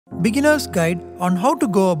Beginner's Guide on how to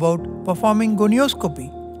go about performing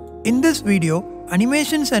gonioscopy. In this video,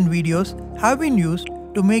 animations and videos have been used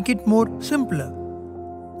to make it more simpler.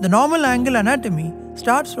 The normal angle anatomy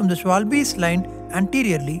starts from the Schwalbe's line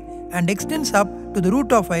anteriorly and extends up to the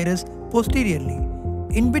root of iris posteriorly.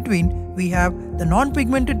 In between, we have the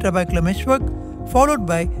non-pigmented trabecular meshwork, followed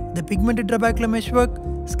by the pigmented trabecular meshwork,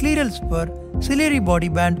 scleral spur, ciliary body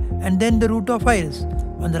band, and then the root of iris.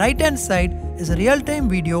 On the right hand side is a real-time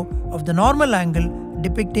video of the normal angle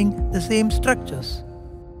depicting the same structures.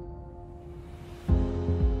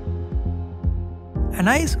 An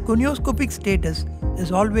eye's gonioscopic status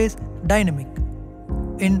is always dynamic.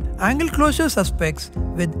 In angle closure suspects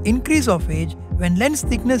with increase of age, when lens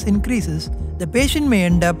thickness increases, the patient may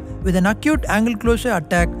end up with an acute angle closure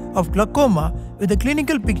attack of glaucoma with a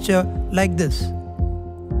clinical picture like this.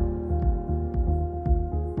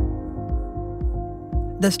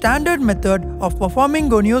 The standard method of performing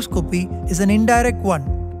gonioscopy is an indirect one.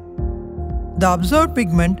 The observed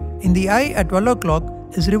pigment in the eye at 12 o'clock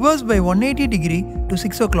is reversed by 180 degree to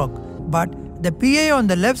 6 o'clock, but the PA on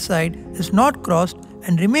the left side is not crossed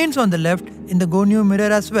and remains on the left in the gonio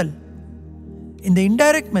mirror as well. In the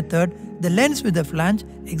indirect method, the lens with a flange,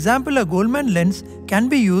 example a Goldman lens, can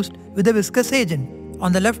be used with a viscous agent.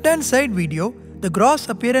 On the left hand side video, the gross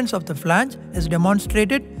appearance of the flange is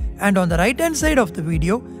demonstrated, and on the right hand side of the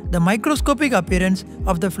video, the microscopic appearance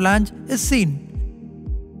of the flange is seen.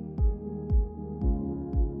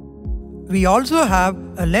 We also have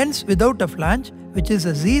a lens without a flange, which is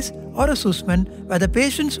a Zeiss or a Sussman, where the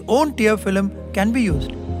patient's own tear film can be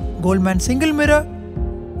used. Goldman single mirror,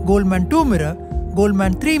 Goldman 2 mirror,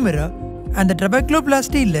 Goldman 3 mirror, and the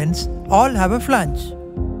trabeculoplasty lens all have a flange.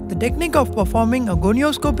 The technique of performing a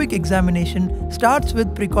gonioscopic examination starts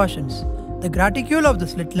with precautions. The graticule of the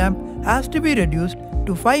slit lamp has to be reduced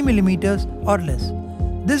to 5 mm or less.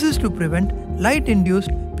 This is to prevent light-induced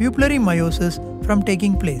pupillary meiosis from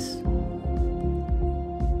taking place.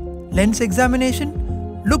 Lens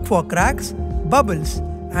examination: look for cracks, bubbles,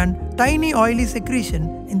 and tiny oily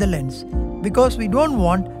secretion in the lens, because we don't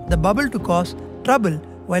want the bubble to cause trouble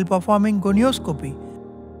while performing gonioscopy.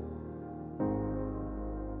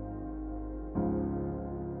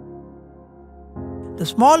 The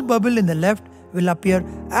small bubble in the left will appear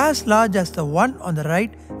as large as the one on the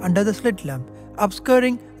right under the slit lamp,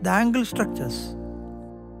 obscuring the angle structures.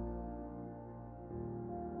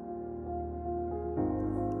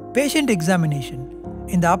 Patient examination.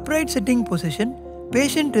 In the upright sitting position,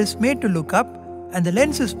 patient is made to look up and the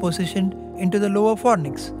lens is positioned into the lower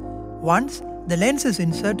fornix. Once the lens is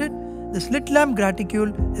inserted, the slit lamp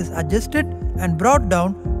graticule is adjusted and brought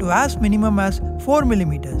down to as minimum as 4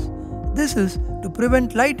 mm. This is to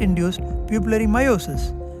prevent light-induced pupillary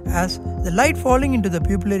meiosis, as the light falling into the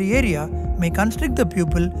pupillary area may constrict the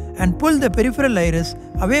pupil and pull the peripheral iris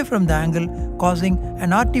away from the angle, causing an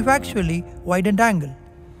artifactually widened angle.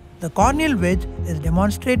 The corneal wedge is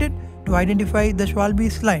demonstrated to identify the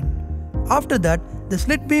Schwalbe's line. After that, the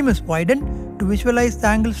slit beam is widened to visualize the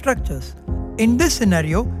angle structures. In this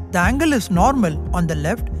scenario, the angle is normal on the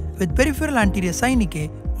left with peripheral anterior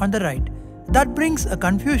synechiae on the right. That brings a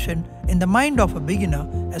confusion in the mind of a beginner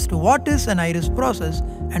as to what is an iris process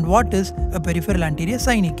and what is a peripheral anterior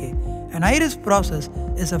synechiae. An iris process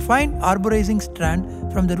is a fine arborizing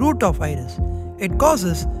strand from the root of iris. It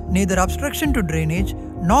causes neither obstruction to drainage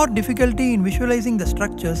nor difficulty in visualizing the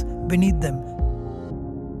structures beneath them.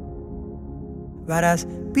 Whereas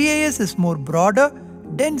PAS is more broader,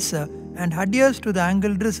 denser, and adheres to the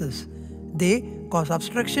angle recess. They cause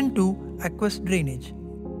obstruction to aqueous drainage.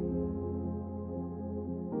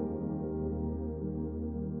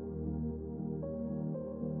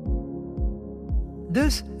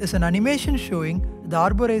 This is an animation showing the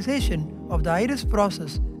arborization of the iris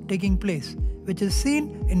process taking place, which is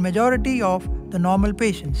seen in majority of the normal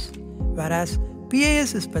patients, whereas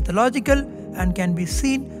PAS is pathological and can be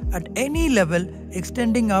seen at any level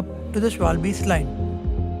extending up to the Schwalbe's line.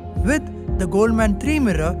 With the Goldman 3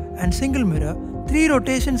 mirror and single mirror, 3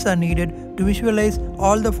 rotations are needed to visualize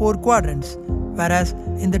all the 4 quadrants, whereas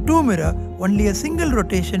in the 2 mirror, only a single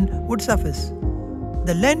rotation would suffice.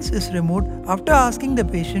 The lens is removed after asking the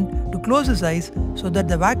patient to close his eyes so that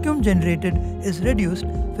the vacuum generated is reduced,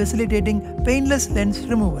 facilitating painless lens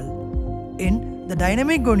removal. In the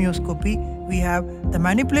dynamic gonioscopy, we have the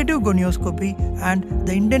manipulative gonioscopy and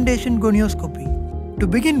the indentation gonioscopy. To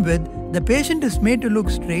begin with, the patient is made to look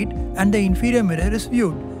straight and the inferior mirror is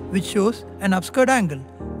viewed, which shows an obscured angle.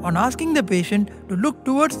 On asking the patient to look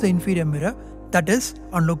towards the inferior mirror, that is,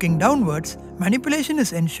 on looking downwards, manipulation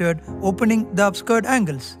is ensured, opening the obscured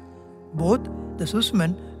angles. Both the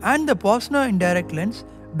Sussman and the Posner indirect lens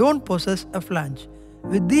don't possess a flange.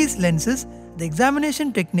 With these lenses, the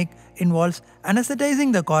examination technique involves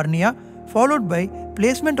anesthetizing the cornea followed by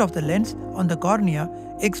placement of the lens on the cornea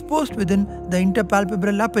exposed within the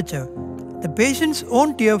interpalpebral aperture. The patient's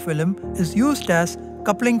own tear film is used as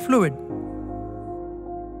coupling fluid.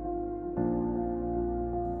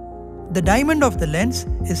 The diamond of the lens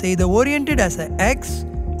is either oriented as a X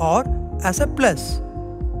or as a plus.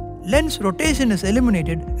 Lens rotation is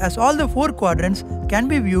eliminated as all the 4 quadrants can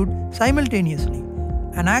be viewed simultaneously.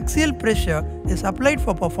 An axial pressure is applied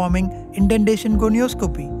for performing indentation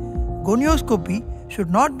gonioscopy. Gonioscopy should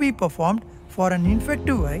not be performed for an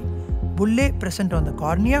infective eye, bullae present on the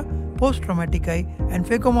cornea, post-traumatic eye and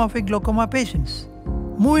phacomorphic glaucoma patients.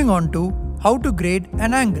 Moving on to how to grade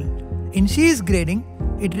an angle. In Shee's grading,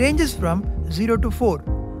 it ranges from 0 to 4.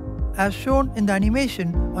 As shown in the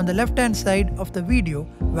animation on the left hand side of the video,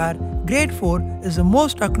 where grade 4 is the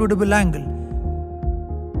most occludable angle.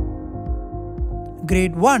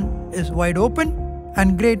 Grade 1 is wide open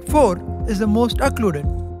and grade 4 is the most occluded.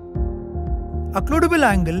 Occludable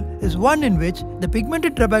angle is one in which the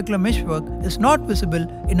pigmented trabecular meshwork is not visible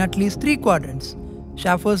in at least 3 quadrants.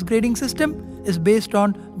 Schaffer's grading system is based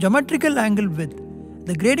on geometrical angle width,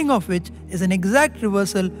 the grading of which is an exact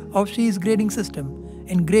reversal of Shee's grading system.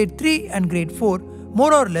 In grade 3 and grade 4,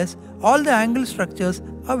 more or less all the angle structures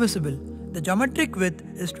are visible. The geometric width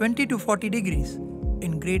is 20 to 40 degrees.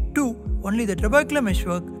 In grade 2, only the trabecular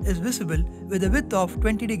meshwork is visible with a width of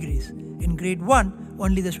 20 degrees. In grade 1,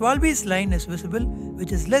 only the Schwalbe's line is visible,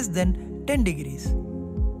 which is less than 10 degrees.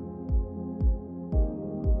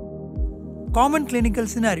 Common clinical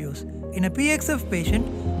scenarios. In a PXF patient,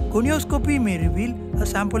 gonioscopy may reveal a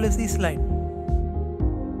Sampolisi line.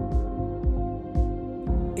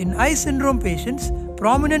 In eye syndrome patients,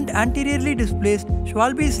 prominent anteriorly displaced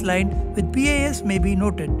Schwalbe's line with PAS may be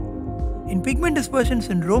noted. In pigment dispersion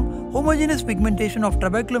syndrome, homogeneous pigmentation of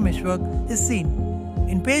trabecular meshwork is seen.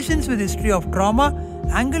 In patients with history of trauma,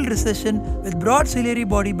 angle recession with broad ciliary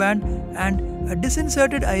body band and a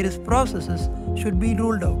disinserted iris processes should be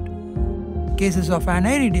ruled out. Cases of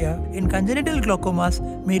aniridia in congenital glaucomas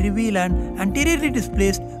may reveal an anteriorly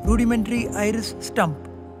displaced rudimentary iris stump.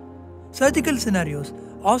 Surgical scenarios.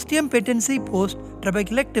 Ostium patency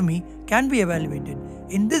post-trabeculectomy can be evaluated.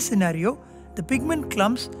 In this scenario, the pigment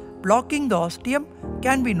clumps blocking the ostium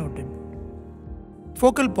can be noted.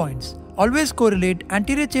 Focal points. Always correlate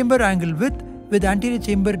anterior chamber angle width with anterior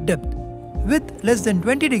chamber depth. Width less than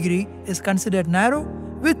 20 degree is considered narrow,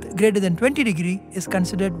 width greater than 20 degree is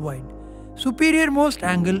considered wide. Superiormost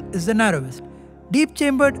angle is the narrowest. Deep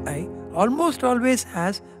chambered eye almost always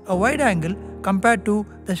has a wide angle compared to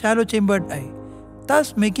the shallow chambered eye,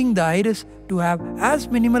 thus making the iris to have as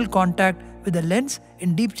minimal contact with the lens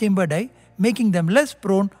in deep chambered eye, making them less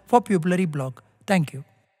prone for pupillary block. Thank you.